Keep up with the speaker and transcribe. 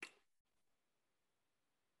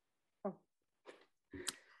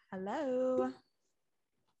Hello.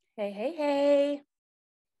 Hey, hey, hey.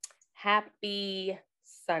 Happy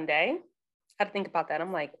Sunday. I had to think about that.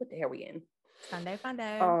 I'm like, what the hell are we in? Sunday fun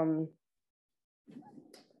day.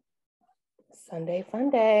 Sunday fun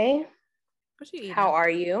day. What you eating? How are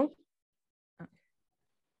you?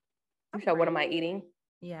 I'm So what am I great. eating?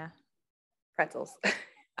 Yeah. Pretzels.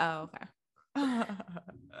 Oh, okay. I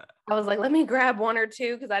was like, let me grab one or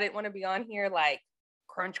two because I didn't want to be on here like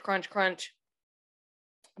crunch, crunch, crunch.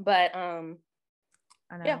 But I know.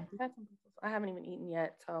 yeah, I haven't even eaten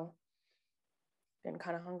yet, so been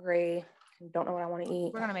kind of hungry and don't know what I want to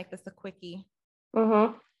eat. We're gonna make this a quickie.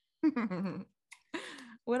 Mm-hmm.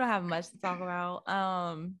 We don't have much to talk about.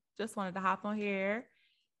 Just wanted to hop on here.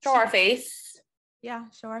 Show our face. Yeah,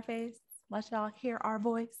 show our face. Let y'all hear our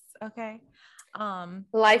voice. Okay.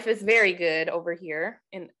 Life is very good over here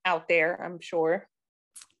and out there, I'm sure.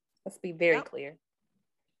 Let's be very clear.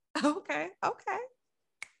 Okay.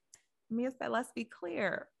 Mia said, let's be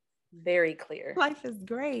clear. Very clear. Life is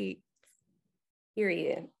great.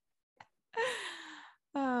 Period.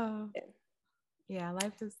 Oh. Yeah,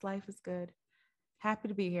 life is good. Happy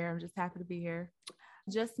to be here. I'm just happy to be here.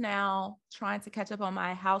 Just now trying to catch up on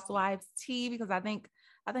my Housewives tea because I think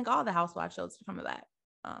all the Housewives shows are coming back.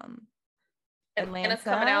 Atlanta's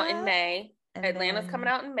coming out in May. Atlanta's coming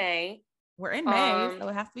out in May. We're in May, so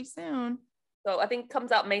it has to be soon. So I think it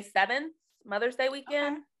comes out May 7th, Mother's Day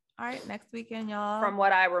weekend. Okay. All right, next weekend, y'all. From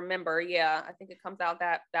what I remember, yeah, I think it comes out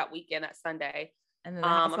that weekend, that Sunday. And then the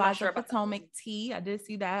Housewives of Potomac tea. I did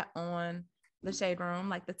see that on the Shade Room,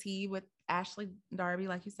 like the tea with Ashley Darby,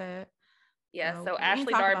 like you said. Yeah, so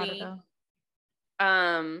Ashley Darby.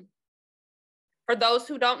 For those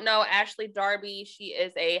who don't know, Ashley Darby, she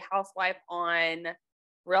is a housewife on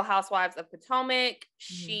Real Housewives of Potomac. Mm-hmm.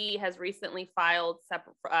 She has recently filed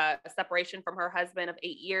separation from her husband of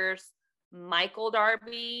 8 years, Michael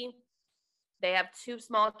Darby. They have 2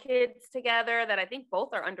 small kids together that I think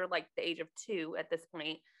both are under like the age of 2 at this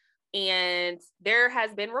point. And there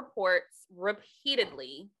has been reports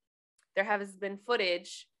repeatedly. There has been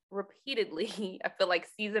footage repeatedly. I feel like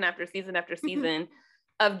season after season after season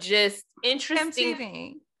of just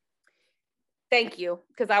interesting. Thank you,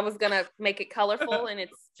 because I was gonna make it colorful, and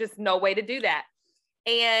it's just no way to do that.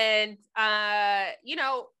 And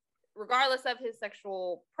regardless of his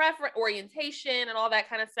sexual preference, orientation, and all that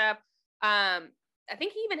kind of stuff, I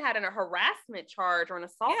think he even had a harassment charge or an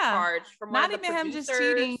assault charge from one of the producers. Not even him just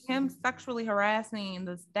cheating, him sexually harassing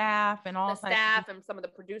the staff and all the staff and some of the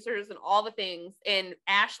producers and all the things. And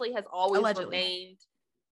Ashley has always remained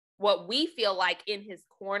what we feel like in his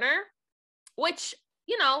corner, which,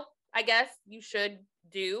 I guess you should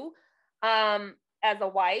do as a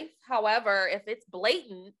wife. However, if it's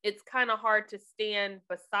blatant, it's kind of hard to stand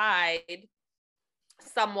beside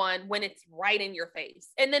someone when it's right in your face.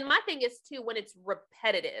 And then my thing is too, when it's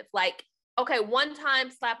repetitive, like, okay, one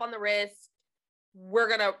time slap on the wrist, we're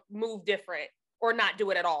going to move different or not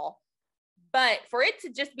do it at all. But for it to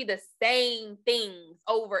just be the same things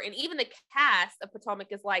over, and even the cast of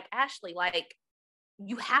Potomac is like, Ashley, like,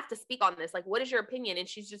 you have to speak on this. Like, what is your opinion? And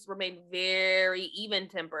she's just remained very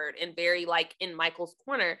even-tempered and very, like, in Michael's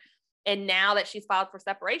corner. And now that she's filed for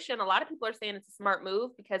separation, a lot of people are saying it's a smart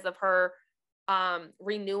move because of her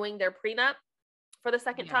renewing their prenup for the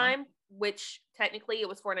second time, which technically it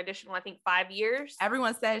was for an additional, I think, 5 years.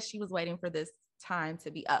 Everyone says she was waiting for this time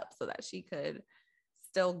to be up so that she could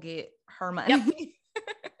still get her money. Yep.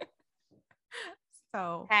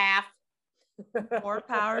 So half. More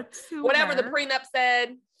power to whatever her. The prenup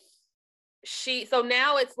said. So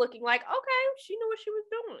now it's looking like, okay, she knew what she was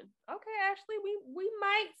doing. Okay, Ashley, we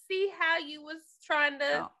might see how you was trying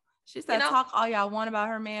to. She said, talk all y'all want about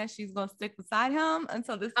her man. She's gonna stick beside him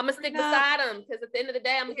until this. I'm gonna stick beside him because at the end of the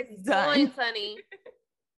day, I'm gonna get these coins, honey.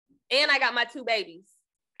 And I got my 2 babies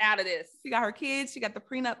out of this. She got her kids. She got the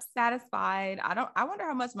prenup satisfied. I wonder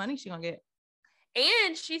how much money she gonna get.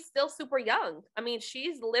 And she's still super young. I mean,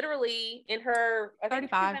 she's literally in her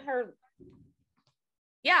 35.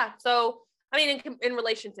 Yeah. So, I mean, in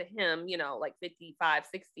relation to him, like 55,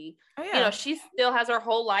 60, she still has her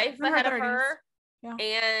whole life ahead of her. Yeah.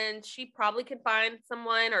 And she probably can find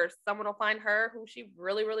someone, or someone will find her who she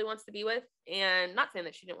really, really wants to be with. And not saying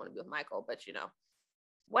that she didn't want to be with Michael, but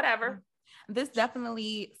whatever. This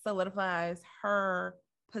definitely solidifies her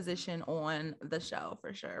position on the show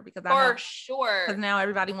for sure, because because now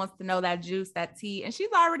everybody wants to know that juice, that tea, and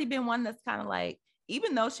she's already been one that's kind of like,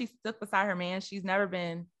 even though she stuck beside her man, she's never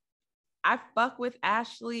been. I fuck with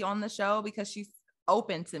Ashley on the show because she's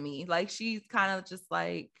open to me, like she's kind of just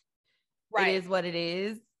like, it is what it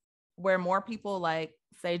is. Where more people, like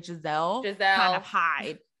say Giselle kind of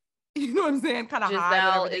hide You know what I'm saying? Kind of hide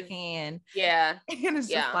whatever they can. Yeah. And it's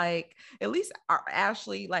just like, at least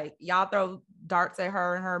Ashley, like, y'all throw darts at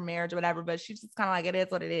her and her marriage or whatever, but she's just kind of like, it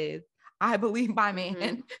is what it is. I believe my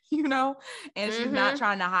man, you know, and she's not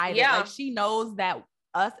trying to hide it. Like, she knows that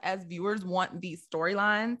us as viewers want these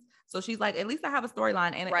storylines. So she's like, at least I have a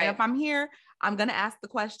storyline. And if I'm here, I'm going to ask the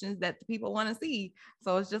questions that the people want to see.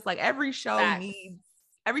 So it's just like every show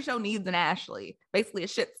needs an Ashley, basically a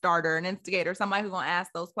shit starter, an instigator, somebody who's going to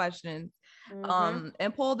ask those questions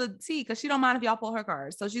and pull the tea, because she don't mind if y'all pull her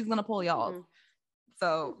cards. So she's going to pull y'all.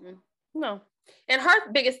 So no. And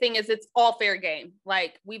her biggest thing is it's all fair game.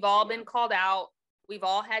 Like, we've all been called out. We've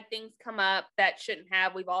all had things come up that shouldn't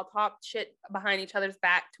have. We've all talked shit behind each other's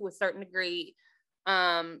back to a certain degree.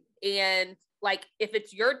 And like, if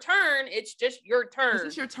it's your turn, it's just your turn. It's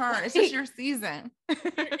just your turn. It's just your season.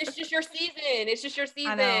 It's just your season. It's just your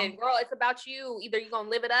season. Girl, it's about you. Either you're going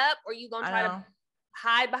to live it up or you're going to try to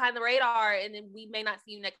hide behind the radar, and then we may not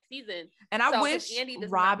see you next season. And I wish Andy does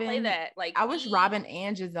Robin play that. Like, I wish Robin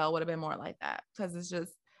and Gizelle would have been more like that, because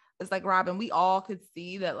it's like, Robin, we all could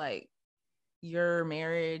see that, like, your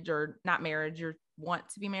marriage or not marriage, your want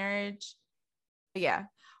to be marriage. But yeah,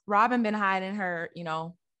 Robin been hiding her, you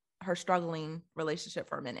know, her struggling relationship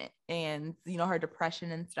for a minute, and, you know, her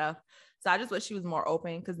depression and stuff. So I just wish she was more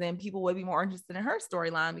open, because then people would be more interested in her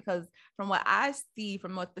storyline, because from what I see,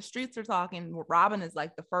 from what the streets are talking, Robin is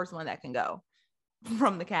like the first one that can go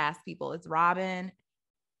from the cast people. It's Robin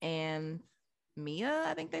and Mia,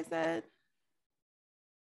 I think they said.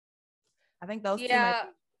 I think those two might be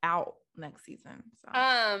out next season. So.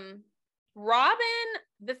 Robin,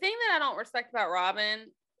 the thing that I don't respect about Robin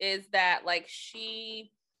is that, like,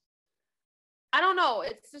 I don't know.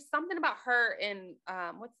 It's just something about her and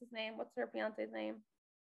what's his name? What's her fiance's name?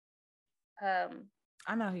 I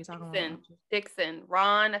know who you're talking about. Dixon.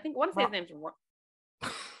 Ron. I think one of his name's Ron.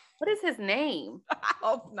 What is his name? I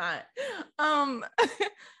hope not.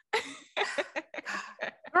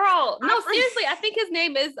 Girl, no, seriously, I think his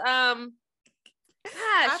name is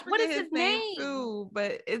gosh, what is his name? Too,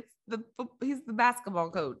 but he's the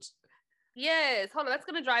basketball coach. Yes, hold on, that's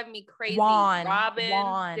gonna drive me crazy. Juan.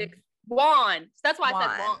 Juan. That's why I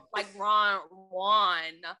said Ron, like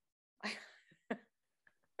Juan.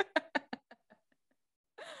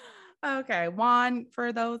 Okay, Juan,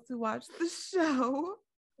 for those who watch the show.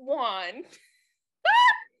 Juan.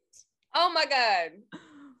 Oh my God.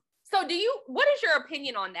 So what is your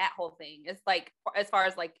opinion on that whole thing? It's like, as far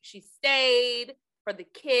as like, she stayed for the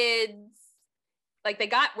kids, like they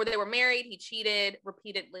were married, he cheated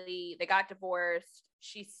repeatedly, they got divorced,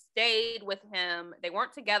 she stayed with him, they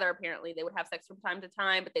weren't together apparently, they would have sex from time to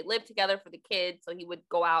time, but they lived together for the kids, so he would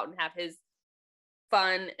go out and have his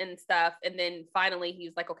fun and stuff, and then finally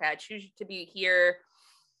he's like, okay, I choose to be here.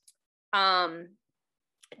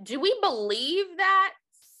 Do we believe that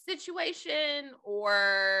situation,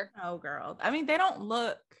 or no, girl? I mean, they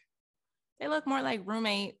look more like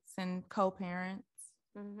roommates and co-parents.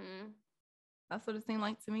 That's what it seemed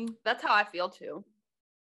like to me. That's how I feel too.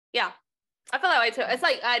 Yeah, I feel that way too. It's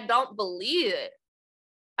like, I don't believe it.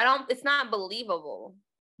 It's not believable.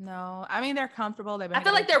 No, I mean, they're comfortable. I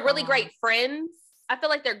feel like they're really great friends. I feel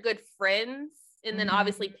like they're good friends, and then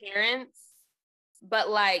obviously parents, but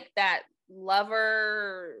like that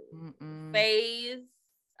lover phase,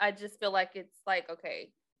 I just feel like it's like,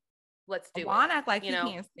 okay, let's do Juan act like he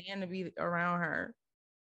can't stand to be around her.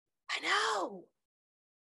 I know.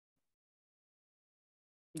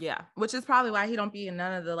 Yeah, which is probably why he don't be in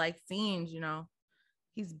none of the like scenes, you know.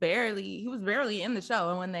 He was barely in the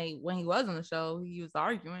show, and when he was in the show, he was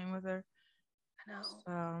arguing with her. I know.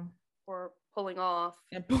 So, or pulling off.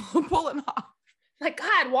 And pulling off. Like,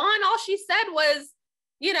 God, Juan, all she said was,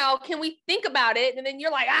 you know, can we think about it? And then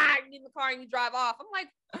you're like, you get in the car and you drive off. I'm like,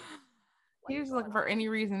 he was looking for any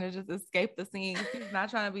reason to just escape the scene. He's not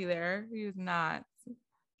trying to be there. He was not.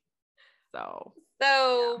 So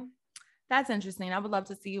yeah. That's interesting. I would love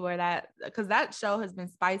to see because that show has been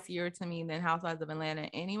spicier to me than Housewives of Atlanta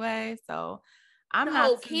anyway. So I'm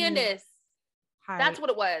not. Candace. That's what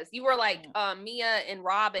it was. You were like Mia and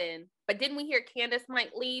Robin, but didn't we hear Candace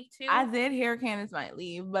might leave too? I did hear Candace might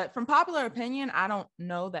leave, but from popular opinion, I don't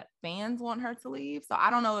know that fans want her to leave. So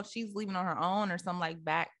I don't know if she's leaving on her own or some like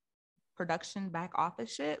back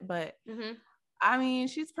office shit. But I mean,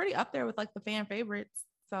 she's pretty up there with like the fan favorites.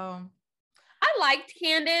 So I liked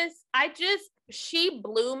Candace. She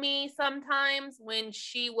blew me sometimes when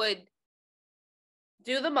she would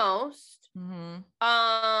do the most.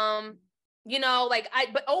 You know, like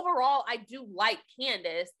but overall, I do like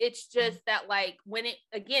Candace. It's just that, like,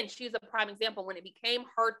 she's a prime example. When it became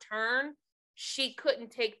her turn, she couldn't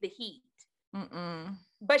take the heat.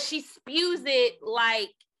 but she spews it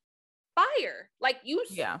like fire. Like you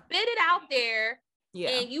spit it out there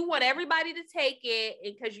and you want everybody to take it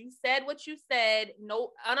because you said what you said,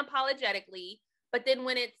 no, unapologetically. But then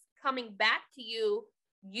when it's coming back to you,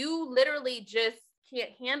 you literally just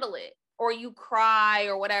can't handle it, or you cry,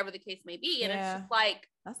 or whatever the case may be. And it's just like,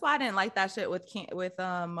 that's why I didn't like that shit with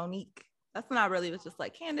Monique. That's when I really was just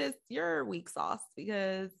like, Candace, you're weak sauce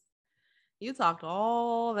because you talked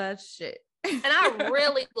all that shit. And I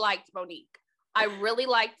really liked Monique.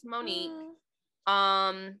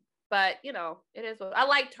 But you know, it is what I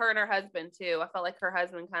liked her and her husband too. I felt like her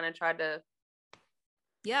husband kind of tried to.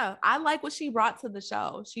 Yeah, I like what she brought to the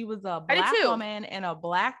show. She was a Black woman in a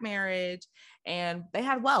Black marriage, and they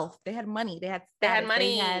had wealth, they had money, they had money,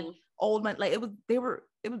 they had old money. Like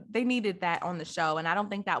they needed that on the show, and I don't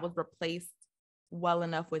think that was replaced well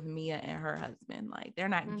enough with Mia and her husband. Like they're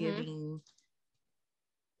not giving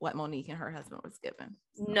what Monique and her husband was given.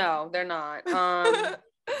 So. No, they're not.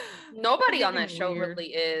 Nobody on that show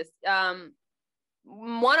really is.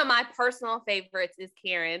 One of my personal favorites is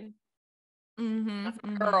Karen.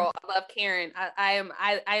 Girl, I love Karen. I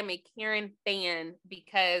am a Karen fan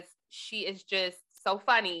because she is just so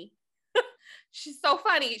funny. She's so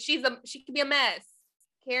funny. She can be a mess.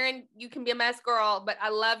 Karen, you can be a mess, girl, but I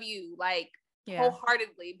love you like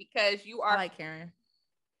wholeheartedly because you are. I like Karen.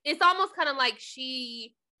 It's almost kind of like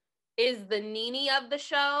she is the Nene of the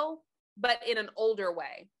show, but in an older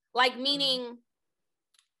way. Like meaning,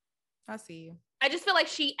 I see you. I just feel like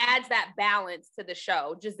she adds that balance to the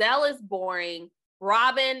show. Giselle is boring.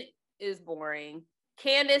 Robin is boring.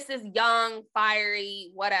 Candace is young, fiery,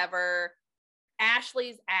 whatever.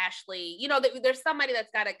 Ashley's Ashley. You know, there's somebody that's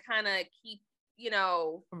got to kind of keep, you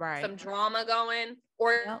know, some drama going,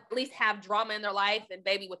 or at least have drama in their life, and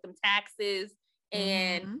baby with them taxes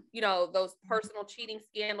and, you know, those personal cheating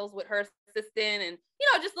scandals with her assistant, and, you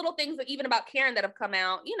know, just little things even about Karen that have come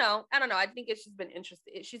out. You know, I don't know. I think it's just been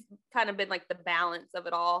interesting. She's kind of been like the balance of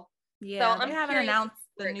it all. Yeah, so they haven't announced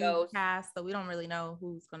the new cast, so we don't really know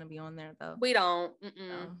who's going to be on there, though. We don't.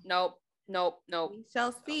 Nope. We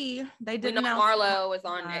shall see. They did announce Marlo is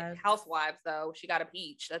on Housewives, though. She got a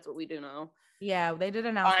peach. That's what we do know. Yeah, they did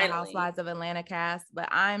announce the Housewives of Atlanta cast, but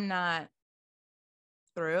I'm not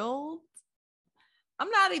thrilled. I'm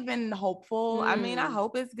not even hopeful. I mean, I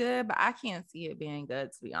hope it's good, but I can't see it being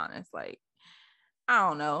good, to be honest. Like, I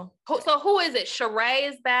don't know. So who is it? Sheree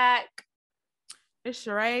is back. It's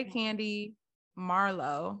Sheree, Candy,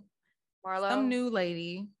 Marlo, some new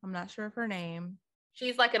lady. I'm not sure of her name.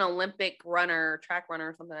 She's like an Olympic runner, track runner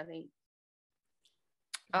or something, I think.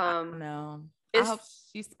 I don't know. I hope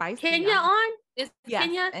she's spicy. Kenya on?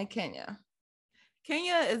 Kenya? And Kenya.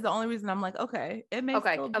 Kenya is the only reason I'm like, okay, it may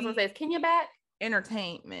I was gonna say, is Kenya back?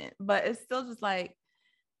 Entertainment, but it's still just like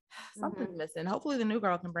something's missing. Hopefully the new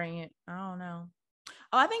girl can bring it. I don't know.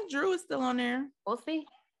 Oh, I think Drew is still on there. We'll see.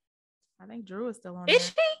 I think Drew is still on there. Is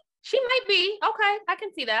she? She might be. Okay, I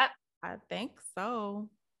can see that. I think so,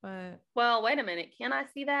 but well, wait a minute. Can I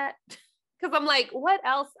see that? Because I'm like, what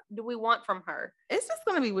else do we want from her? It's just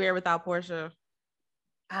gonna be weird without Portia.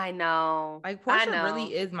 I know. Like Portia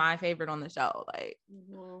really is my favorite on the show. Like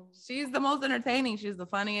she's the most entertaining. She's the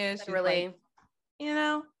funniest. She's really, like, you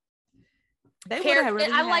know.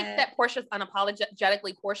 I like that Portia's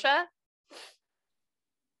unapologetically Portia.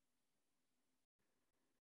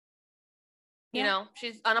 You know,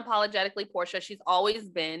 she's unapologetically Portia. She's always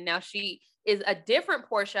been. Now she is a different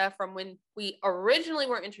Portia from when we originally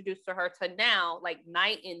were introduced to her to now, like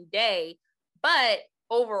night and day. But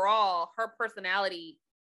overall, her personality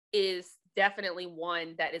is definitely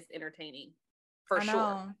one that is entertaining for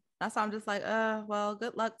sure. That's why I'm just like, well,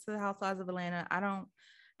 good luck to the Housewives of Atlanta.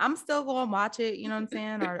 I'm still going to watch it, you know what I'm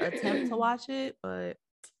saying, or attempt to watch it, but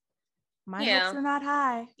my hopes are not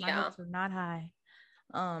high. My hopes are not high.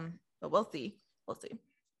 But we'll see.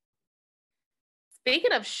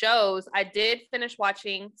 Speaking of shows, I did finish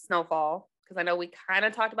watching Snowfall because I know we kind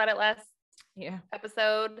of talked about it last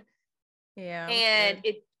episode. Yeah. And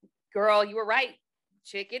girl, you were right.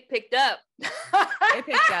 Chick, it picked up. It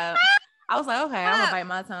picked up. I was like, okay, I'm gonna bite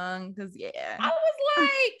my tongue because I was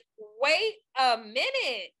like, wait a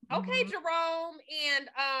minute. Okay, Jerome and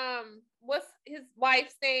what's his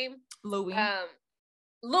wife's name? Louie.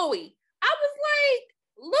 Louie. I was like,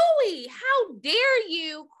 Louie, how dare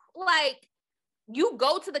you? Like, you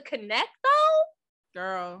go to the Connect though?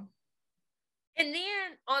 Girl. And then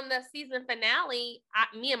on the season finale,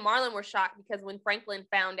 me and Marlon were shocked because when Franklin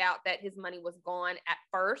found out that his money was gone at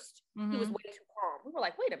first, he was way too calm. We were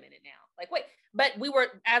like, wait a minute now. Like, wait. But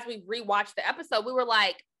as we rewatched the episode, we were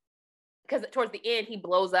like, because towards the end, he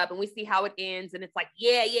blows up and we see how it ends. And it's like,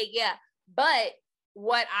 yeah. But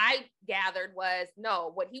what I gathered was,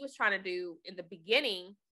 no, what he was trying to do in the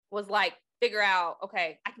beginning was like figure out,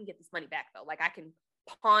 okay, I can get this money back though. Like I can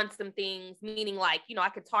pawn some things, meaning like, I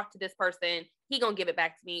could talk to this person, he gonna give it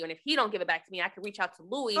back to me. And if he don't give it back to me, I can reach out to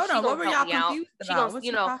Louis. She gonna help me out. She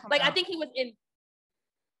gonna, like, I think he was in,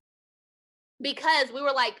 because we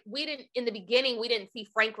were like, in the beginning, we didn't see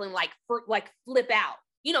Franklin like flip out.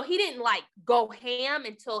 He didn't like go ham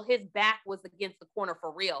until his back was against the corner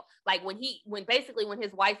for real. Like when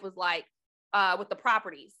his wife was like, with the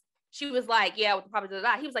properties, she was like, yeah, with the properties,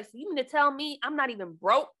 he was like, so you mean to tell me I'm not even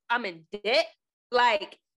broke? I'm in debt?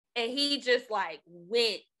 Like, and he just like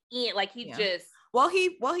went in, like he just. When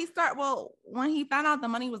he found out the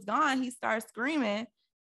money was gone, he started screaming.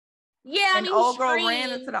 Yeah. And old girl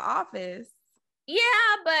ran into the office. Yeah,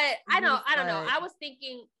 but I don't know. I was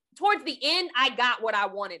thinking towards the end, I got what I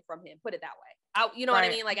wanted from him. Put it that way. What I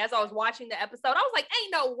mean? Like, as I was watching the episode, I was like,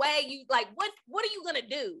 ain't no way you like, what are you going to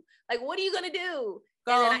do? Like, what are you going to do?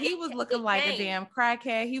 Girl, he was looking like a damn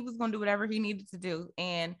crackhead. He was going to do whatever he needed to do.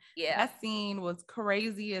 And that scene was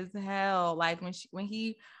crazy as hell. Like when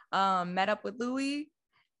he met up with Louis,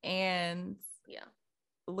 and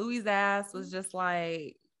Louis's ass was just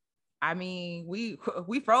like, I mean, we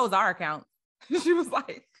froze our accounts. She was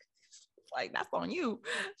like, that's on you.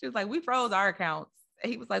 She was like, we froze our accounts.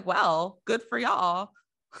 And he was like, well, good for y'all.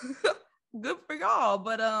 Good for y'all.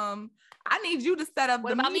 But I need you to set up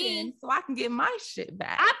the meeting so I can get my shit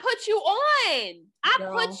back. I put you on.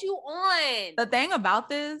 The thing about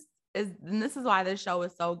this is, and this is why this show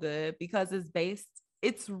is so good, because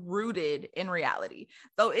it's rooted in reality.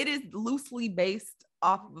 So it is loosely based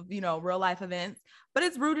off of, real life events, but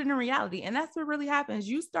it's rooted in reality. And that's what really happens.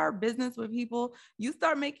 You start business with people, you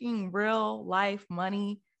start making real life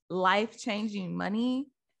money, life-changing money.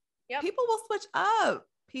 Yep. People will switch up.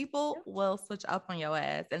 People will switch up on your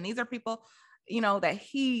ass. And these are people, that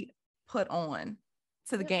he put on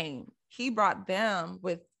to the game. He brought them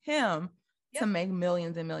with him to make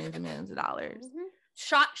millions and millions and millions of dollars.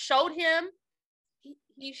 Showed him.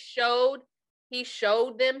 He showed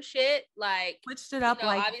them shit, like switched it up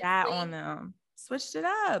like that on them. Switched it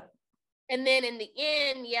up. And then in the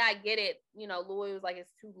end, I get it. Louis was like,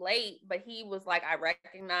 it's too late. But he was like, I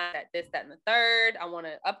recognize that this, that, and the third. I want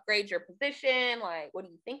to upgrade your position. Like, what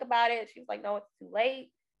do you think about it? She was like, no, it's too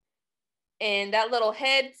late. And that little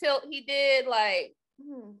head tilt he did, like,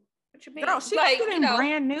 what you mean? Girl, she was getting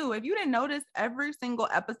brand new. If you didn't notice, every single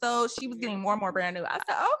episode, she was getting more and more brand new. I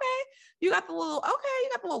said, okay, you got the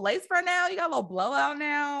little lace front now. You got a little blowout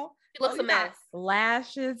now. She looks a mess.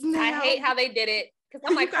 Lashes now. I hate how they did it. Because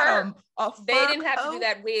I'm like, they didn't have to do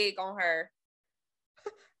that wig on her.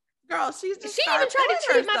 Girl, she even tried to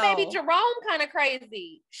treat my baby Jerome kind of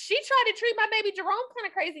crazy. She tried to treat my baby Jerome kind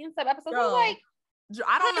of crazy in some episodes. I was like,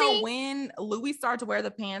 I don't know when Louis started to wear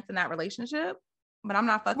the pants in that relationship, but I'm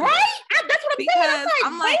not fucking. Right? That's what I'm saying.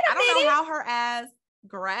 I'm like, I don't know how her ass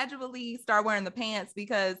gradually started wearing the pants,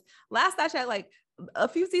 because last I checked, like a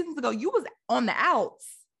few seasons ago, you was on the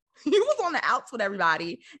outs. You was on the outs with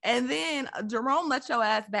everybody. And then Jerome let your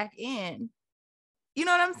ass back in. You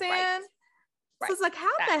know what I'm saying? Right. So it's like,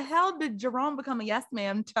 how the hell did Jerome become a yes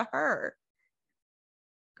man to her?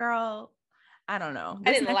 Girl, I don't know.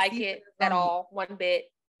 I didn't like it at all, one bit.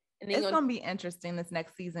 And then it's going to be interesting this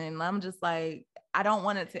next season. I'm just like, I don't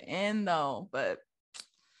want it to end though, but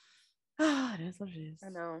it is what it is. I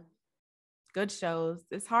know. Good shows.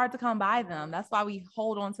 It's hard to come by them. That's why we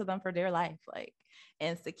hold on to them for dear life. Like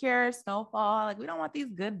Insecure, Snowfall. Like, we don't want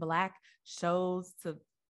these good Black shows to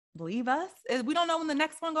leave us. We don't know when the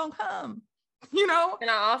next one gonna come. And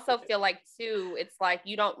I also feel like too, it's like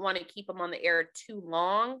you don't want to keep them on the air too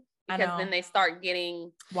long, because then they start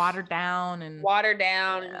getting watered down and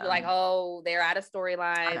you're like, oh, they're out of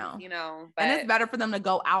storylines, but, and it's better for them to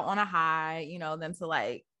go out on a high, than to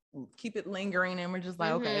like keep it lingering, and we're just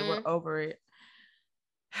like, okay, we're over it.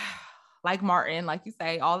 Like Martin, like you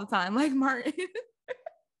say all the time, like Martin.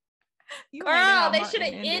 Girl, they should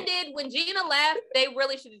have ended when Gina left. They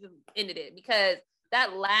really should have ended it, because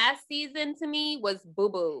that last season to me was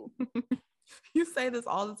boo-boo. You say this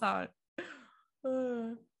all the time.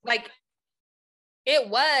 Like, it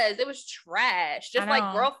was trash. Just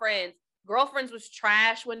like Girlfriends was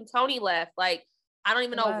trash when Tony left. Like, I don't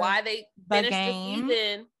even know why they finished the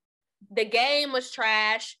season. The game was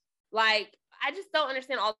trash. Like, I just don't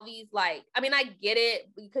understand all these, like, I mean, I get it,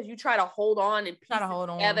 because you try to hold on and piece it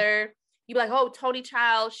together. You be like, oh, Tony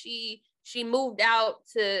Child, she moved out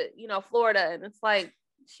to, Florida. And it's like,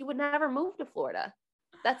 she would never move to Florida.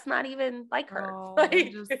 That's not even like her. They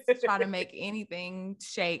just try to make anything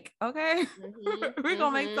shake. Okay. Mm-hmm, we're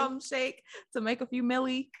gonna make something shake to make a few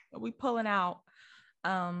milli. We pulling out.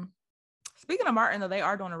 Speaking of Martin, though, they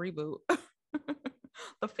are doing a reboot.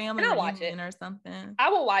 The family reunion or something. I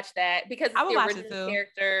will watch that because it's the original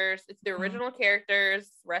characters. It's the original characters.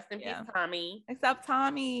 Rest in peace, Tommy. Except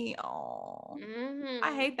Tommy. Oh,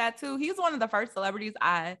 I hate that too. He's one of the first celebrities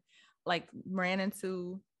I like ran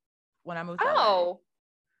into when I moved to LA.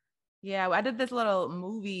 Yeah, I did this little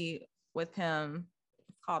movie with him.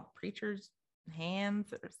 It's called Preacher's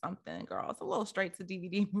Hands or something, girl. It's a little straight to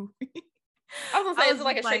DVD movie. I was gonna say, is it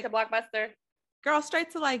like a straight to Blockbuster? Girl, straight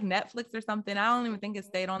to like Netflix or something. I don't even think it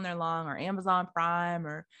stayed on there long, or Amazon Prime,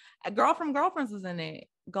 or a girl from Girlfriends was in it.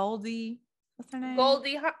 Goldie, what's her name?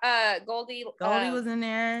 Goldie was in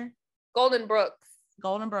there. Golden Brooks,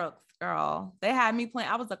 girl. They had me playing.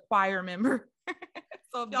 I was a choir member.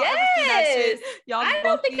 So if y'all ever see that shit, y'all I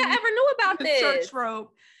don't think I ever knew about this church robe.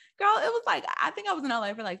 Girl, it was like, I think I was in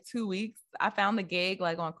LA for like 2 weeks. I found the gig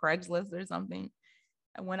like on Craigslist or something.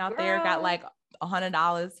 I went out there, got like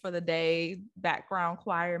 $100 for the day, background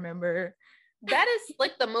choir member. That is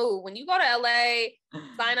like the move. When you go to LA,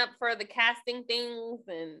 sign up for the casting things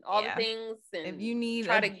and all the things, and if you need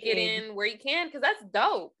try to get in where you can, because that's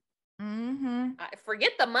dope.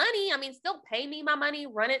 Forget the money. I mean, still pay me my money,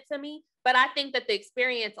 run it to me. But I think that the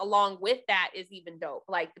experience along with that is even dope.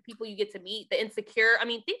 Like the people you get to meet, the Insecure. I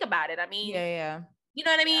mean, think about it. I mean, you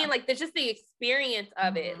know what I mean? Like there's just the experience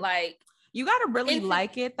of it. Like you got to really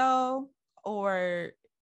like it though, or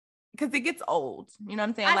because it gets old. You know what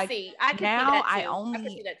I'm saying? I see that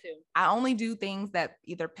too. I only do things that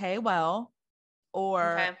either pay well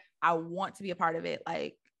or I want to be a part of it.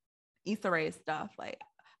 Like Issa Rae stuff. Like,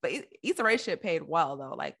 but Issa Rae shit paid well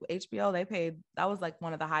though. Like HBO, they paid, that was like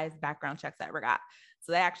one of the highest background checks I ever got.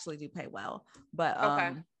 So they actually do pay well. But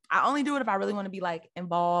I only do it if I really want to be like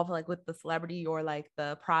involved like with the celebrity or like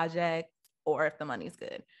the project, or if the money's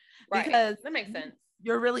good. Right. Because that makes sense.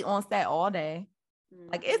 You're really on set all day.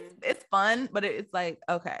 Like it's fun, but it's like,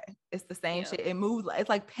 okay, it's the same shit. It moves. It's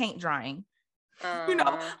like paint drying. You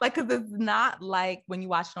know, like, because it's not like when you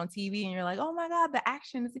watch it on TV and you're like, oh my God, the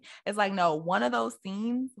action is, it's like, no, one of those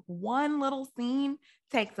scenes, one little scene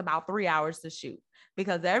takes about 3 hours to shoot,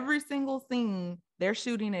 because every single scene they're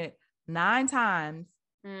shooting it 9 times.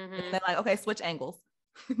 And they're like, okay, switch angles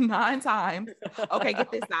 9 times. Okay, get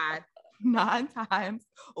this side 9 times.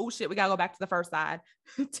 Oh shit, we gotta go back to the first side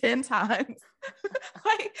 10 times.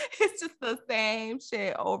 Like it's just the same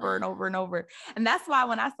shit over and over and over. And that's why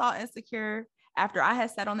when I saw Insecure, after I had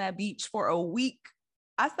sat on that beach for a week,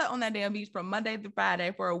 I sat on that damn beach from Monday through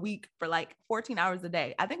Friday for a week for like 14 hours a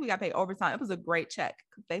day. I think we got paid overtime. It was a great check.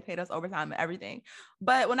 They paid us overtime and everything.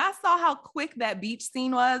 But when I saw how quick that beach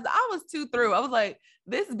scene was, I was too through. I was like,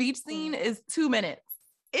 this beach scene is 2 minutes.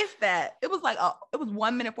 If that. It was like, it was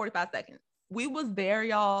 1 minute, 45 seconds. We was there,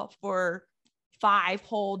 y'all, for 5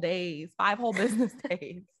 whole days, 5 whole business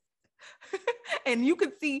days. And you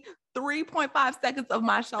could see 3.5 seconds of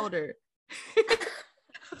my shoulder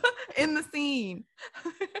in the scene.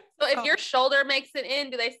 So if your shoulder makes it in,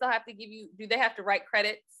 do they still have to do they have to write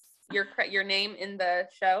credits, your name in the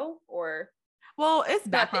show, or? Well, it's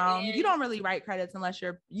background. You don't really write credits unless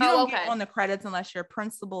you don't get on the credits unless you're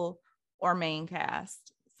principal or main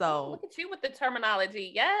cast. So look at you with the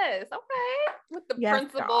terminology. Yes. Okay. With the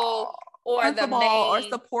principal or the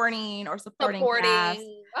main or supporting cast.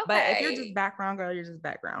 Okay. But if you're just background girl, you're just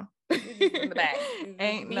background. You're just in the back.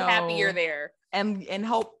 Be happy you're there. And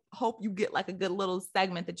hope you get like a good little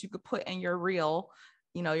segment that you could put in your reel,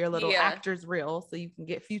 you know, your little actor's reel, so you can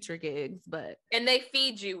get future gigs. But and they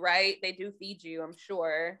feed you, right? They do feed you, I'm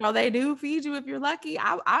sure. Oh, they do feed you if you're lucky.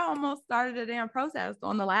 I almost started a damn protest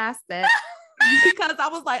on the last set. Because I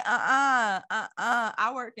was like,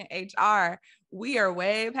 I work in HR. We are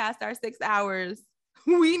way past our 6 hours.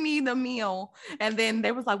 We need a meal. And then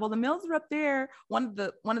they was like, well, the meals are up there. One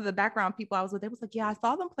of the background people I was with, they was like, yeah, I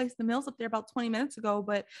saw them place the meals up there about 20 minutes ago,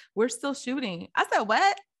 but we're still shooting. I said,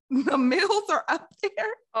 what? The meals are up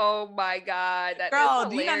there? Oh my God. Girl,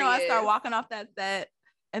 do you not know I started walking off that set?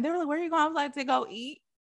 And they were like, where are you going? I was like, to go eat.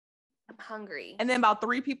 I'm hungry. And then about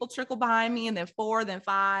 3 people trickled behind me, and then 4, then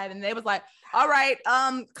 5. And they was like, all right,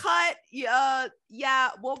 cut. Yeah,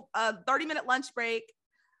 well, 30-minute lunch break.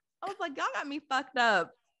 I was like, y'all got me fucked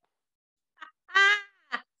up.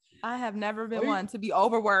 I have never been one to be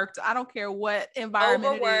overworked. I don't care what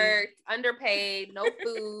environment. Overworked, underpaid, no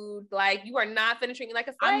food. Like you are not finishing like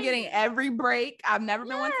a slave. I'm getting every break. I've never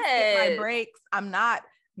been one to skip my breaks. I'm not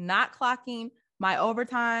clocking my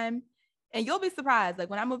overtime. And you'll be surprised.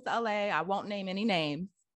 Like when I moved to LA, I won't name any names.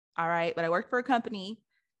 All right. But I worked for a company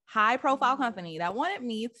high profile company that wanted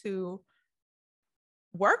me to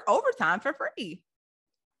work overtime for free,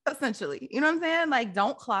 essentially. You know what I'm saying? Like,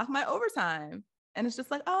 don't clock my overtime. And it's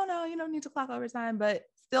just like, oh no, you don't need to clock overtime, but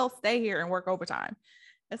still stay here and work overtime.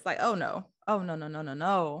 It's like, oh no. Oh no, no, no, no,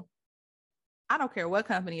 no. I don't care what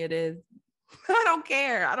company it is. I don't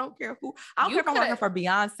care. I don't care who. I don't care if I'm working for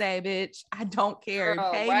Beyonce, bitch. I don't care.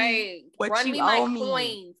 Girl, Pay me what Run you me owe my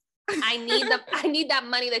coins. I need that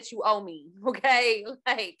money that you owe me. Okay,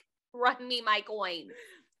 like run me my coins,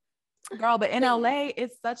 girl. But in LA,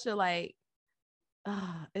 it's such a like,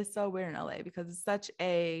 it's so weird in LA because it's such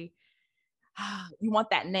a. You want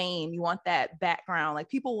that name, you want that background. Like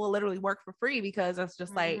people will literally work for free because it's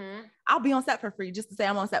just like, I'll be on set for free just to say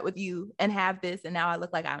I'm on set with you and have this. And now I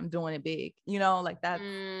look like I'm doing it big, you know, like that's,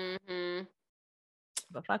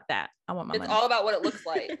 but fuck that. I want my money. It's all about what it looks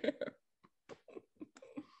like.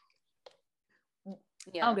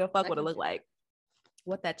 Yeah, I don't give a fuck what it look like.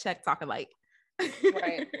 What that check talking like.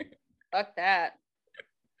 Right. Fuck that.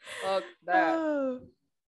 Fuck that. Oh.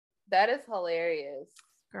 That is hilarious.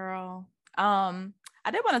 Girl. I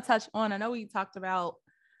did want to touch on, I know we talked about,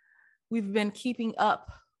 we've been keeping up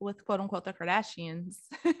with quote unquote the Kardashians,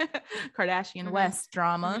 Kardashian West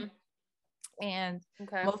drama. And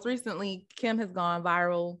most recently, Kim has gone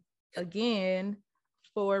viral again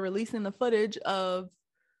for releasing the footage of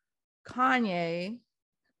Kanye,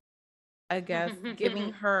 I guess,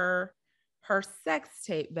 giving her sex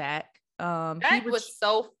tape back. That was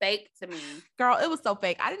so fake to me. Girl, it was so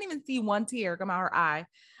fake. I didn't even see one tear come out her eye.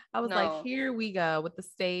 I was like, here we go with the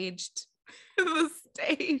staged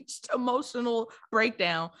emotional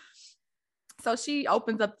breakdown. So she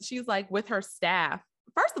opens up, she's like with her staff.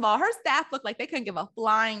 First of all, her staff looked like they couldn't give a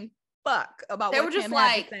flying fuck about what Kim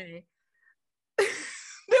had to say.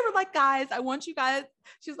 They were like, guys, I want you guys.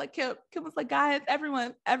 She was like, Kim was like, guys,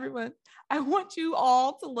 everyone, I want you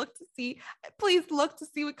all to look to see, please look to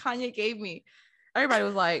see what Kanye gave me. Everybody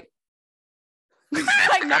was like,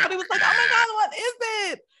 like nobody was like, oh my God, what is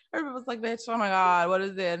it? Everybody was like, bitch, oh my God, what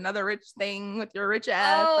is it? Another rich thing with your rich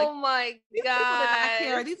ass. Oh my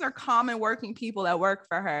God. These are common working people that work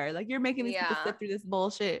for her. Like, you're making these people sit through this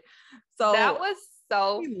bullshit. So that was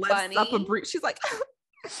so funny. She's like,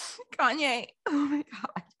 Kanye, oh my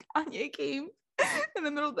God, Kanye came in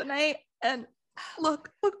the middle of the night and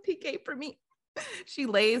look, PK for me. She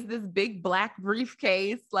lays this big black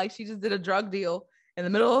briefcase like she just did a drug deal in the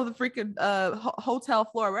middle of the freaking hotel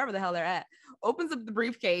floor, wherever the hell they're at. Opens up the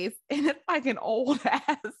briefcase and it's like an old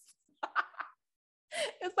ass.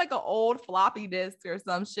 It's like an old floppy disk or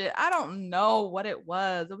some shit. I don't know what it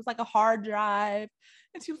was. It was like a hard drive.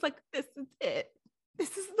 And she was like, this is it.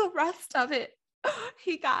 This is the rest of it.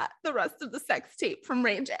 He got the rest of the sex tape from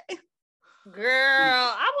Ray J. Girl,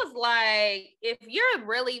 I was like, if you're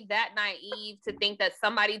really that naive to think that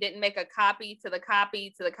somebody didn't make a copy to the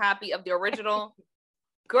copy of the original,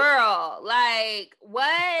 girl, like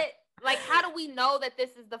what? Like, how do we know that this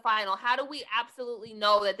is the final? How do we absolutely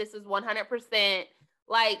know that this is 100%?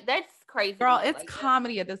 Like, that's crazy. Girl, it's like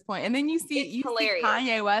comedy at this point. And then you see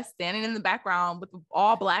Kanye West standing in the background with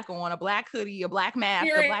all black on, a black hoodie, a black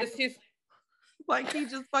mask, like he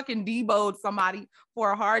just fucking deboed somebody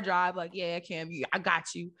for a hard drive. Like, yeah, Kim, I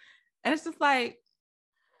got you. And it's just like,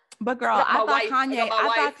 but girl, I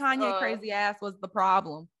thought Kanye crazy ass was the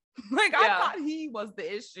problem. Like, I thought he was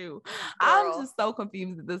the issue. Girl. I'm just so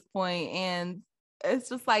confused at this point. And it's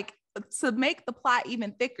just like, to make the plot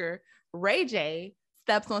even thicker, Ray J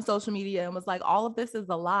steps on social media and was like, all of this is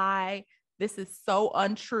a lie. This is so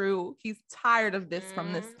untrue. He's tired of this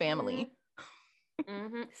from this family.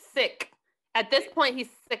 Sick. At this point, he's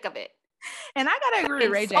sick of it. And I gotta agree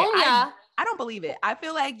with Ray J. I don't believe it. I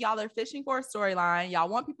feel like y'all are fishing for a storyline. Y'all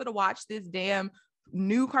want people to watch this damn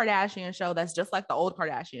new Kardashian show that's just like the old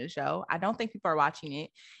Kardashian show. I don't think people are watching it.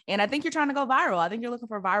 And I think you're trying to go viral. I think you're looking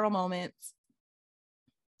for viral moments.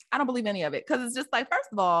 I don't believe any of it. Because it's just like, first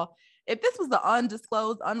of all, if this was the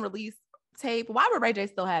undisclosed, unreleased tape, why would Ray J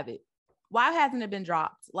still have it? Why hasn't it been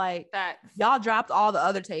dropped? Like, y'all dropped all the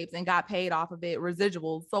other tapes and got paid off of it,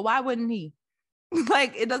 residuals. So why wouldn't he?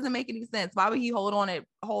 Like, it doesn't make any sense. Why would he hold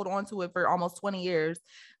on to it for almost 20 years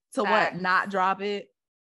to not drop it?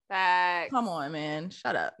 Facts. Come on, man.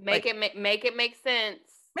 Shut up. Make it make sense.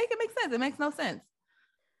 Make it make sense. It makes no sense.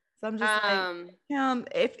 So I'm just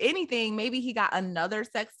if anything, maybe he got another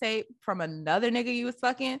sex tape from another nigga he was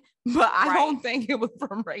fucking, but I don't think it was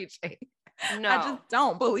from Ray J. No. I just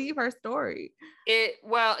don't believe her story.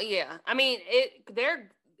 I mean,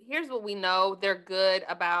 here's what we know. They're good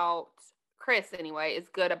about, Chris anyway, is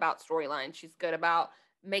good about storyline. She's good about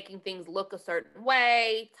making things look a certain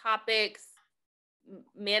way, topics.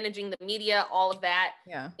 managing the media, all of that.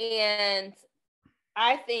 Yeah. And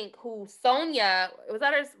I think Sonia, was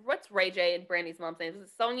that her, what's Ray J and Brandy's mom's name? Was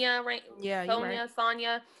it Sonia? Yeah, Sonia, right.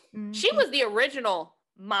 Sonia. Mm-hmm. She was the original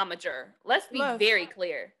momager. Let's be very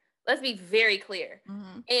clear.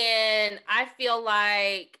 Mm-hmm. And I feel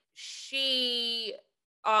like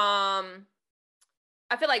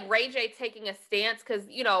I feel like Ray J taking a stance, because,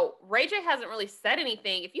 you know, Ray J hasn't really said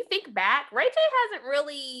anything. If you think back, Ray J hasn't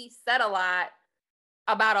really said a lot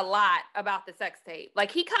about the sex tape.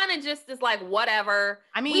 Like, he kind of just is like, whatever.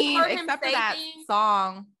 I mean, except for that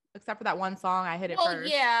song, except for that one song, I hit it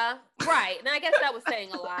first. Yeah, right. And I guess that was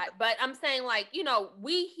saying a lot. But I'm saying, like, you know,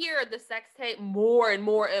 we hear the sex tape more and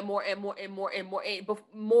more and more and more and more and more,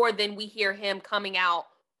 more than we hear him coming out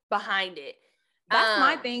behind it. That's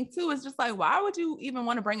my thing too. It's just like, why would you even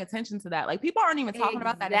want to bring attention to that? Like, people aren't even talking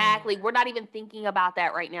about that anymore. Exactly. We're not even thinking about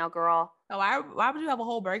that right now, girl. So why would you have a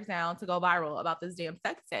whole breakdown to go viral about this damn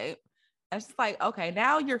sex tape? It's just like, okay,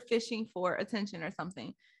 now you're fishing for attention or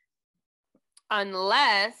something.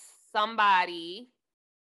 Unless somebody,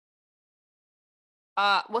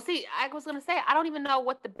 well, see, I was going to say, I don't even know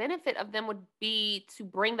what the benefit of them would be to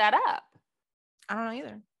bring that up. I don't know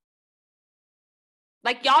either.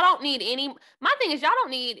 Like, y'all don't need my thing is, y'all don't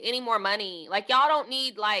need any more money. Like, y'all don't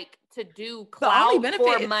need, like, to do clout the only benefit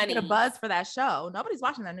for is money. To get a buzz for that show. Nobody's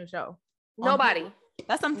watching that new show. Nobody.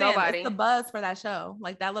 That's what I'm saying. Nobody. It's the buzz for that show.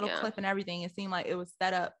 Like, that little clip and everything. It seemed like it was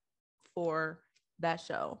set up for that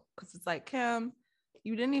show. Because it's like, Kim,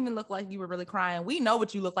 you didn't even look like you were really crying. We know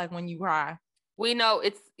what you look like when you cry. We know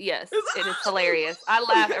yes, it is hilarious. I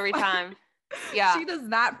laugh every time. Yeah. She does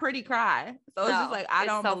not pretty cry. So it's just like, I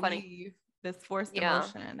don't believe this forced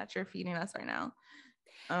emotion that you're feeding us right now.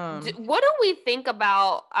 What do we think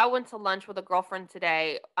about, I went to lunch with a girlfriend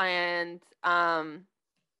today, and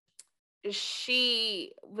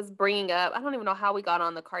she was bringing up, I don't even know how we got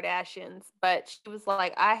on the Kardashians, but she was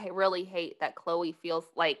like, I really hate that Khloe feels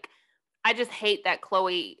like, I just hate that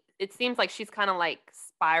Khloe, it seems like she's kind of like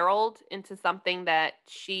spiraled into something that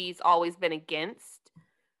she's always been against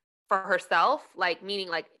for herself, like, meaning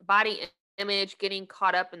like body image, getting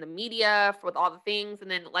caught up in the media with all the things, and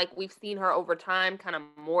then, like, we've seen her over time kind of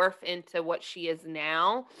morph into what she is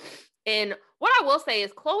now. And what I will say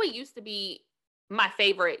is, Khloe used to be my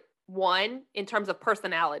favorite one in terms of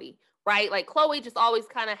personality, right? Like, Khloe just always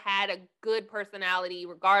kind of had a good personality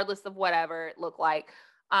regardless of whatever it looked like.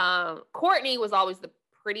 Kourtney was always the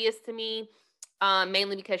prettiest to me,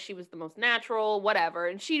 mainly because she was the most natural, whatever,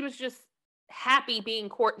 and she was just happy being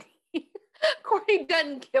Kourtney. Kourtney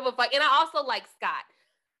doesn't give a fuck. And I also like Scott.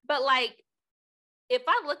 But, like, if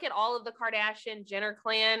I look at all of the Kardashian Jenner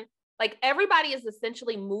clan, like, everybody has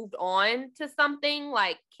essentially moved on to something.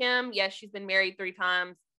 Like, Kim, yes, she's been married 3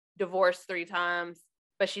 times, divorced 3 times,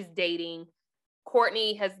 but she's dating.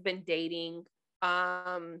 Kourtney has been dating.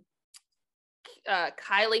 Kylie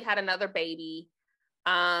had another baby.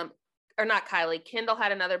 Or not Kylie, Kendall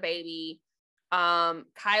had another baby.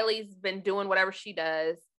 Kylie's been doing whatever she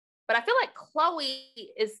does. But I feel like Khloe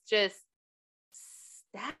is just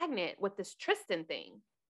stagnant with this Tristan thing.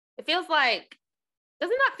 It fees like, does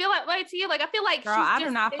it not feel that way to you? Like, I feel like, girl, I do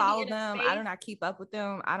not follow them. I do not keep up with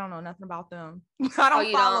them. I don't know nothing about them. I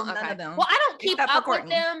don't follow none of them. Well, I don't keep up with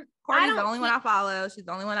them. Kourtney's the only one I follow. She's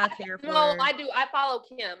the only one I care for. No, I do. I follow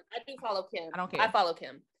Kim. I do follow Kim. I don't care. I follow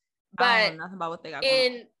Kim. But I don't know nothing about what they got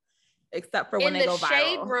going on, except for when they go viral.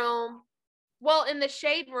 Shade room. Well, in the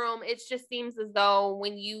shade room, it just seems as though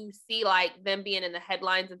when you see, like, them being in the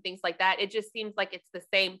headlines and things like that, it just seems like it's the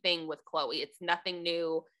same thing with Khloe. It's nothing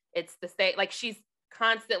new. It's the same. Like, she's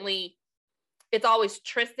constantly, it's always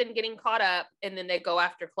Tristan getting caught up, and then they go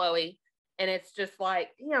after Khloe. And it's just like,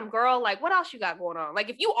 damn, girl, like, what else you got going on?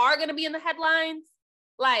 Like, if you are going to be in the headlines,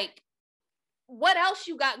 like, what else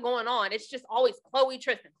you got going on? It's just always Khloe,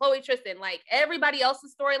 Tristan. Like, everybody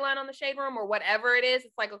else's storyline on the shade room or whatever it is,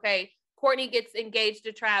 it's like, okay, Kourtney gets engaged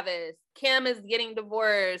to Travis. Kim is getting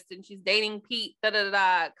divorced and she's dating Pete.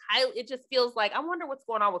 Kylie, it just feels like, I wonder what's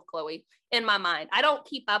going on with Khloe in my mind. I don't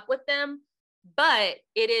keep up with them, but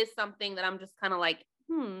it is something that I'm just kind of like,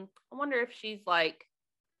 I wonder if she's like,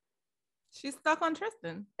 she's stuck on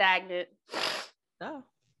Tristan. Stagnant. Oh.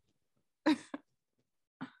 I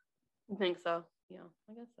think so. Yeah,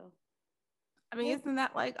 I guess so. I mean, isn't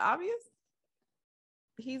that, like, obvious?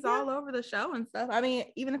 He's all over the show and stuff. I mean,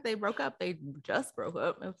 even if they broke up, they just broke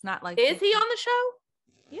up. It's not like, is he on the show?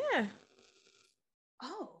 Yeah.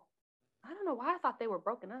 Oh, I don't know why I thought they were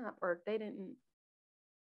broken up, or they didn't.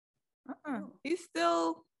 He's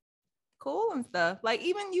still cool and stuff. Like,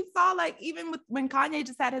 even you saw, like, even with when Kanye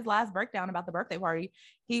just had his last breakdown about the birthday party,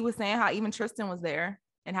 he was saying how even Tristan was there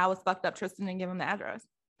and how it's fucked up Tristan didn't give him the address.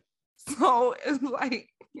 So it's like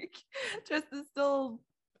Tristan's still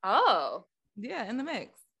in the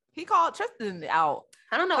mix. He called Tristan out.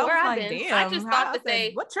 I don't know where I've been. Damn, I just thought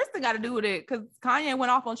that what Tristan got to do with it? Because Kanye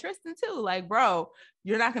went off on Tristan too. Like, bro,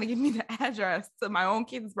 you're not gonna give me the address to my own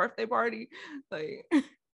kid's birthday party. Like,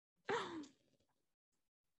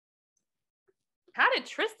 how did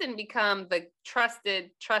Tristan become the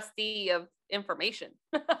trusted trustee of information?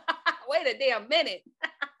 Wait a damn minute.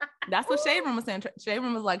 That's what Shavin was saying.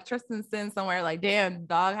 Shavin was like, Tristan sent somewhere. Like, damn,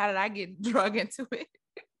 dog, how did I get drug into it?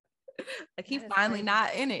 Like, he's finally crazy.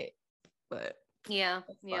 Not in it. But yeah,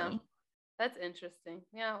 that's interesting.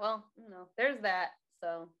 Yeah, well, there's that.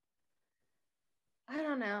 So I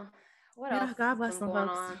don't know what else. God bless them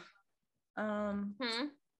folks.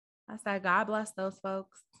 I said, God bless those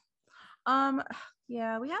folks.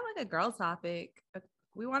 Yeah, we have like a girl topic.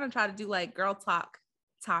 We want to try to do like girl talk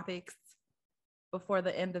topics before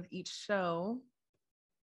the end of each show,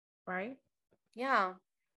 right? Yeah.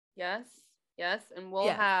 Yes. And we'll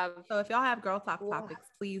have. So if y'all have girl talk topics,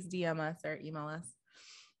 please DM us or email us.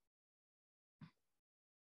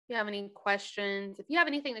 If you have any questions, if you have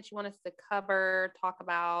anything that you want us to cover, talk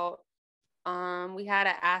about, we had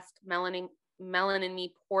to ask Melon and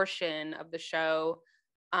me portion of the show.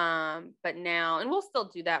 But now, and we'll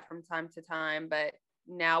still do that from time to time, but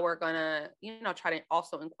now we're gonna, try to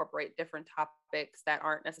also incorporate different topics that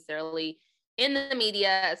aren't necessarily in the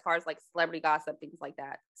media as far as like celebrity gossip, things like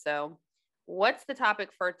that. So what's the topic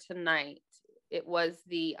for tonight? It was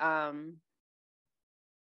the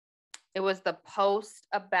post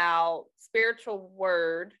about Spiritual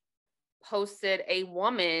Word posted a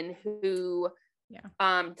woman who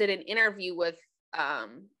did an interview with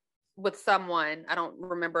someone. I don't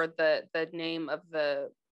remember the name of the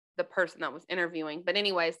person that was interviewing, but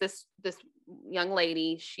anyways, this young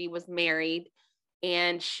lady, she was married,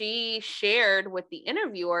 and she shared with the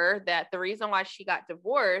interviewer that the reason why she got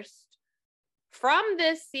divorced from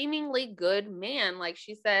this seemingly good man, like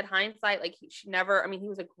she said, hindsight, like he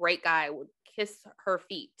was a great guy, would kiss her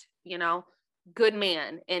feet, good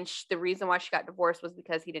man. And the reason why she got divorced was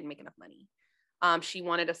because he didn't make enough money. She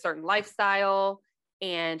wanted a certain lifestyle,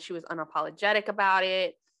 and she was unapologetic about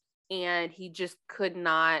it. And he just could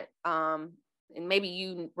not, and maybe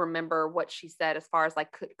you remember what she said as far as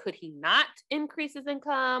like, could he not increase his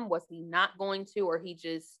income? Was he not going to, or he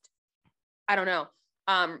just, I don't know.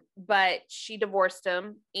 But she divorced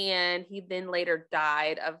him, and he then later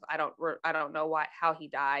died of, I don't know how he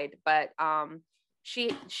died, but,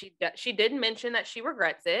 she did mention that she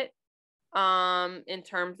regrets it. In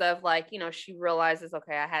terms of like, she realizes,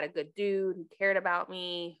 okay, I had a good dude who cared about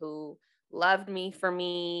me, who loved me for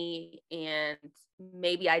me, and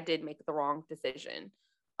maybe I did make the wrong decision.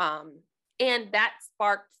 And that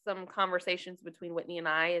sparked some conversations between Whitney and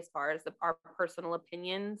I as far as our personal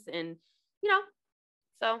opinions. And,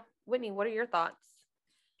 so Whitney, what are your thoughts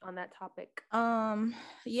on that topic?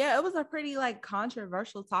 Yeah, it was a pretty like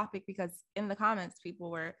controversial topic because in the comments, people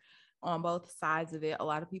were on both sides of it. A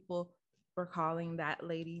lot of people were calling that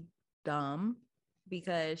lady dumb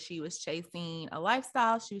because she was chasing a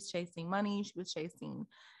lifestyle, she was chasing money, she was chasing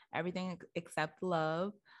everything except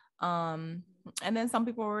love. And then some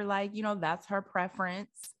people were like, that's her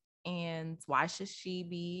preference, and why should she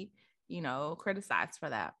be, criticized for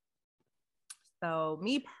that? So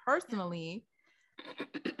me personally,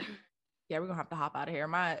 yeah, we're gonna have to hop out of here.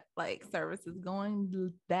 My like service is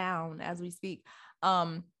going down as we speak.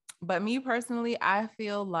 But me personally, I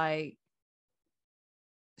feel like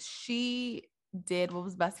she did what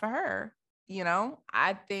was best for her.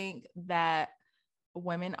 I think that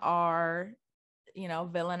women are,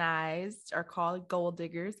 villainized or called gold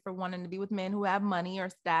diggers for wanting to be with men who have money or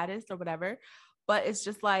status or whatever. But it's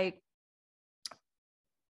just like,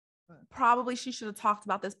 probably she should have talked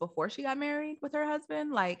about this before she got married with her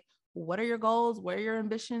husband. Like, what are your goals? What are your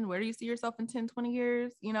ambitions? Where do you see yourself in 10, 20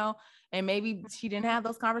 years? And maybe she didn't have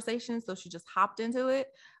those conversations, so she just hopped into it.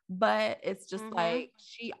 But it's just like,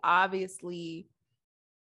 she obviously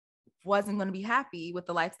wasn't going to be happy with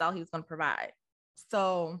the lifestyle he was going to provide.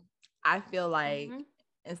 So I feel like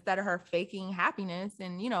instead of her faking happiness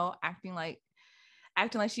and, acting like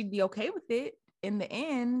she'd be okay with it, in the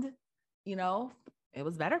end, it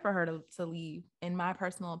was better for her to leave, in my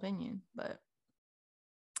personal opinion. But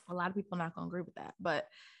a lot of people are not going to agree with that. But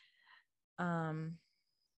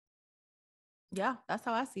yeah, that's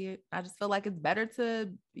how I see it. I just feel like it's better to,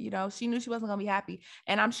 she knew she wasn't going to be happy.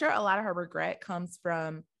 And I'm sure a lot of her regret comes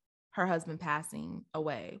from her husband passing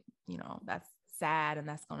away. That's sad, and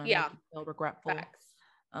that's going to make you feel regretful. Facts.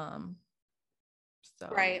 So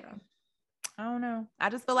right. I don't know. I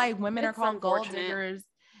just feel like women are called gold diggers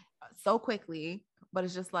so quickly, but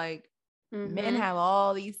it's just like men have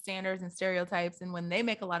all these standards and stereotypes. And when they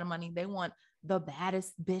make a lot of money, they want the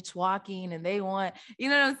baddest bitch walking, and they want, you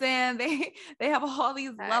know what I'm saying? They have all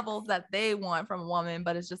these levels that they want from a woman,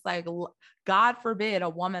 but it's just like, God forbid a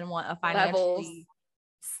woman want a financially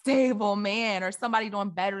stable man or somebody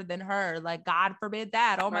doing better than her. Like, God forbid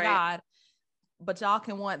that. Oh my God. But y'all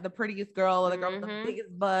can want the prettiest girl or the girl with the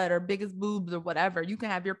biggest butt or biggest boobs or whatever. You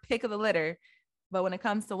can have your pick of the litter. But when it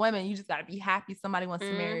comes to women, you just got to be happy somebody wants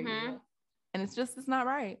to marry you. And it's not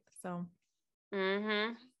right. So.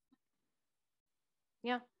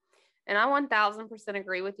 Yeah. And I 1000%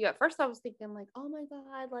 agree with you. At first I was thinking like, oh my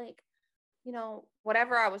God, like, you know,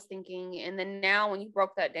 whatever I was thinking. And then now when you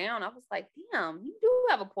broke that down, I was like, damn, you do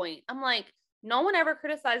have a point. I'm like, no one ever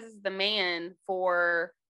criticizes the man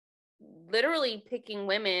for literally picking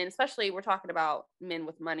women, especially we're talking about men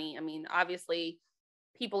with money. I mean, obviously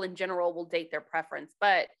people in general will date their preference,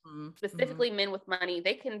 but specifically men with money,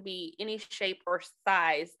 they can be any shape or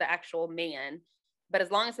size, the actual man. But as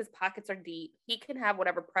long as his pockets are deep, he can have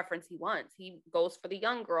whatever preference he wants. He goes for the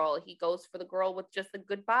young girl. He goes for the girl with just a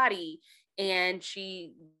good body. And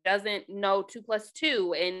she doesn't know 2 +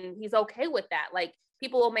 2. And he's okay with that. Like,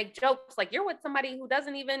 people will make jokes like, you're with somebody who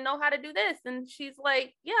doesn't even know how to do this. And she's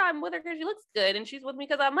like, yeah, I'm with her because she looks good. And she's with me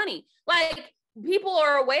because I have money. Like, people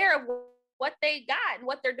are aware of what they got and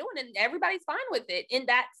what they're doing, and everybody's fine with it in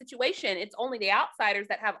that situation. It's only the outsiders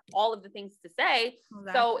that have all of the things to say.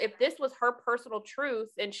 Exactly. So if this was her personal truth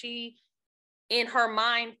and she in her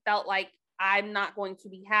mind felt like, I'm not going to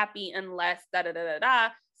be happy unless da da da da da,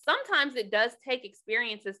 sometimes it does take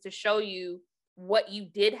experiences to show you what you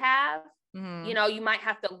did have. You know, you might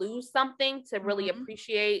have to lose something to really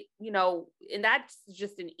appreciate, you know, and that's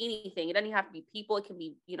just in anything. It doesn't even have to be people. It can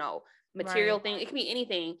be, you know, material thing. It can be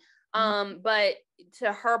anything. But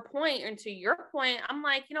to her point and to your point, I'm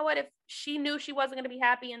like, you know what, if she knew she wasn't going to be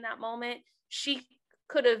happy in that moment, she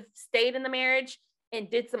could have stayed in the marriage and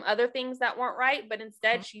did some other things that weren't right. But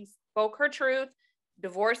instead she spoke her truth,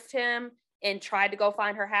 divorced him, and tried to go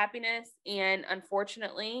find her happiness. And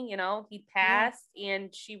unfortunately, you know, he passed and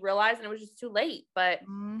she realized, and it was just too late. But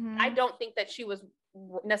I don't think that she was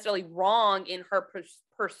necessarily wrong in her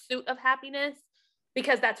pursuit of happiness,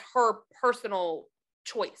 because that's her personal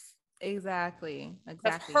choice. Exactly.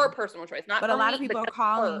 That's her personal choice. Not. But a lot of people are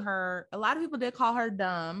calling her. A lot of people did call her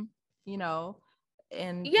dumb. You know,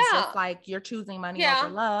 and it's just like, you're choosing money over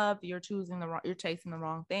love. You're chasing the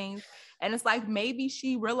wrong things. And it's like, maybe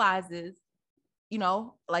she realizes, you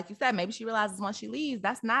know, like you said, maybe she realizes once she leaves,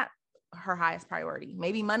 that's not her highest priority.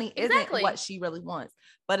 Maybe money isn't what she really wants.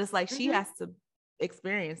 But it's like, she has to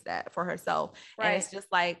experience that for herself. And it's just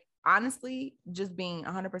like, honestly, just being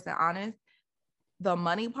 100% honest, the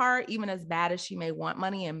money part, even as bad as she may want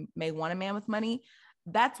money and may want a man with money,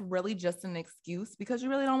 that's really just an excuse, because you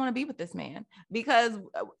really don't want to be with this man. Because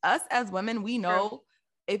us as women, we know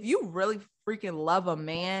if you really freaking love a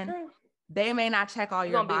man, they may not check all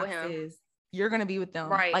your boxes. You're going to be with them.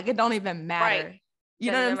 Like, it don't even matter.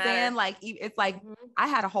 You know what I'm saying? Like, it's like, I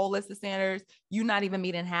had a whole list of standards. You not even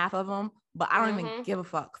meeting half of them, but I don't even give a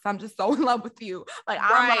fuck. So I'm just so in love with you. Like,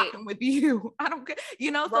 I'm rocking with you. I don't care.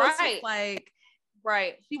 You know, so it's just like,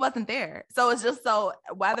 she wasn't there. So it's just, so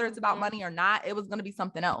whether it's about money or not, it was going to be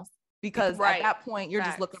something else, because at that point you're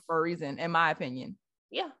just looking for a reason, in my opinion.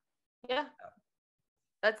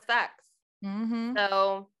 That's facts.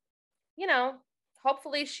 So, you know,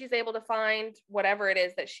 hopefully she's able to find whatever it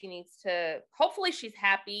is that she needs to. Hopefully she's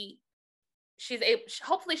happy.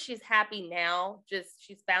 Hopefully she's happy now. Just,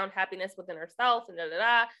 she's found happiness within herself and so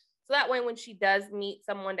that way when she does meet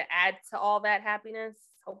someone to add to all that happiness,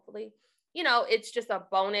 hopefully, you know, it's just a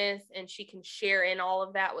bonus and she can share in all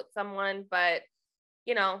of that with someone. But,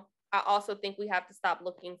 you know, I also think we have to stop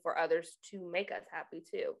looking for others to make us happy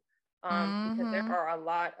too. Because there are a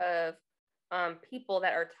lot of people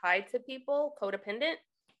that are tied to people, codependent.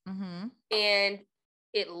 And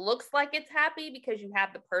it looks like it's happy because you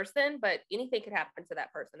have the person, but anything could happen to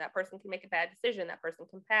that person. That person can make a bad decision. That person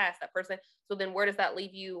can pass. That person. So then where does that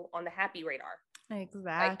leave you on the happy radar?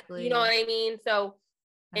 Exactly. Like, you know what I mean? So,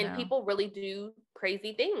 and people really do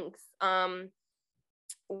crazy things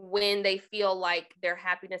when they feel like their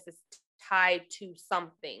happiness is tied to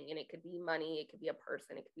something, and it could be money, it could be a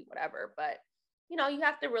person, it could be whatever. But, you know, you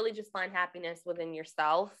have to really just find happiness within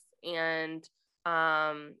yourself and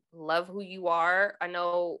love who you are. I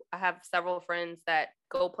know I have several friends that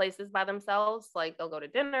go places by themselves. Like, they'll go to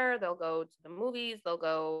dinner, they'll go to the movies, they'll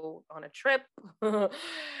go on a trip.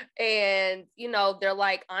 And, you know, they're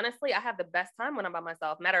like, honestly, I have the best time when I'm by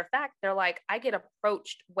myself. Matter of fact, they're like, I get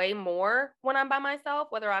approached way more when I'm by myself,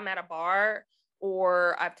 whether I'm at a bar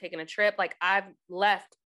or I've taken a trip. Like I've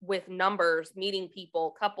left with numbers, meeting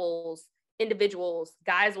people, couples, individuals,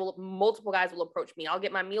 multiple guys will approach me. I'll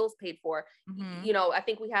get my meals paid for. Mm-hmm. You know, I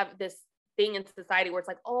think we have this thing in society where it's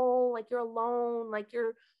like, oh, like you're alone, like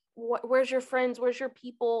where's your friends? Where's your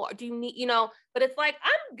people? Do you need, you know, but it's like,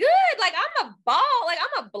 I'm good. Like I'm a ball. Like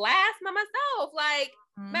I'm a blast by myself. Like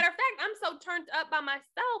matter of fact, I'm so turned up by myself.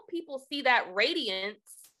 People see that radiance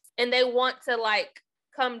and they want to like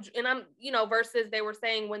come, and I'm, you know, versus they were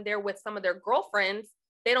saying when they're with some of their girlfriends,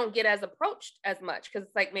 they don't get as approached as much because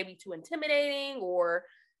it's like maybe too intimidating, or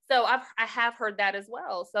so I have heard that as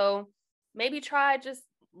well. So maybe try just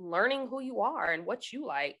learning who you are and what you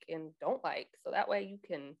like and don't like, so that way you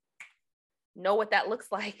can know what that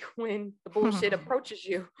looks like when the bullshit approaches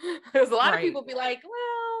you. Because a lot of people be like,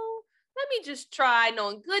 well, let me just try,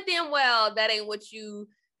 knowing good damn well that ain't what you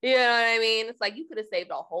know what I mean? It's like you could have saved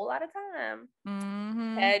a whole lot of time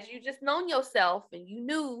had you just known yourself and you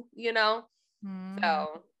knew, you know.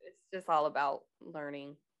 So it's just all about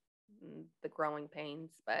learning the growing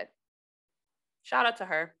pains. But shout out to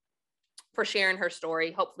her for sharing her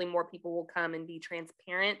story. Hopefully more people will come and be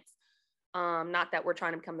transparent. Not that we're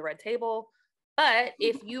trying to become the red table, but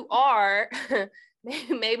if you are,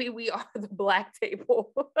 maybe we are the black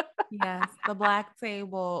table. Yes, the black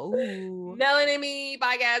table. Ooh. Melanie and me,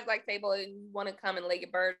 bye guys, black table. And you want to come and lay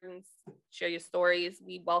your burdens, share your stories,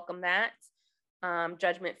 we welcome that.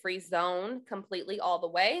 Judgment-free zone completely all the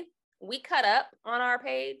way. We cut up on our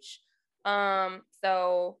page.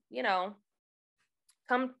 So, you know,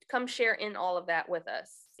 come share in all of that with us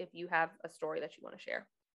if you have a story that you want to share.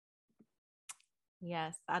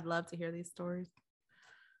 Yes, I'd love to hear these stories.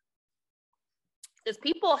 Because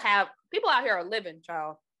people out here are living,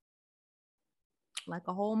 child. Like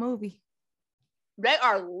a whole movie. They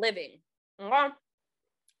are living. Okay?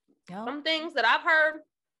 Yep. Some things that I've heard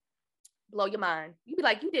blow your mind. You be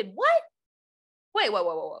like, you did what? Wait, what?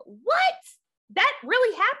 That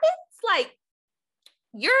really happens? Like,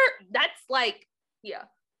 that's like, yeah.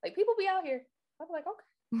 Like people be out here. I'll be like, okay.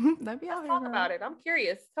 They be out Let's here. Talk about it. I'm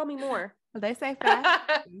curious. Tell me more. Well, they say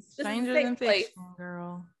fact. Strangers in fiction,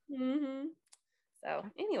 girl. Mm-hmm. So,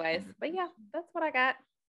 anyways, but yeah, that's what I got.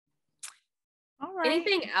 All right.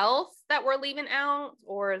 Anything else that we're leaving out,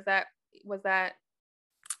 or was that?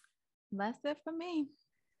 That's it for me.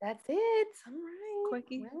 That's it. All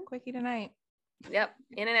right. Quickie tonight. Yep.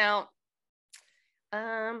 In and out.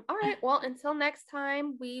 All right. Well, until next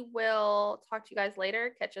time, we will talk to you guys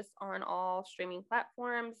later. Catch us on all streaming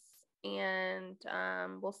platforms, and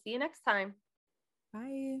we'll see you next time.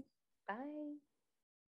 Bye. Bye.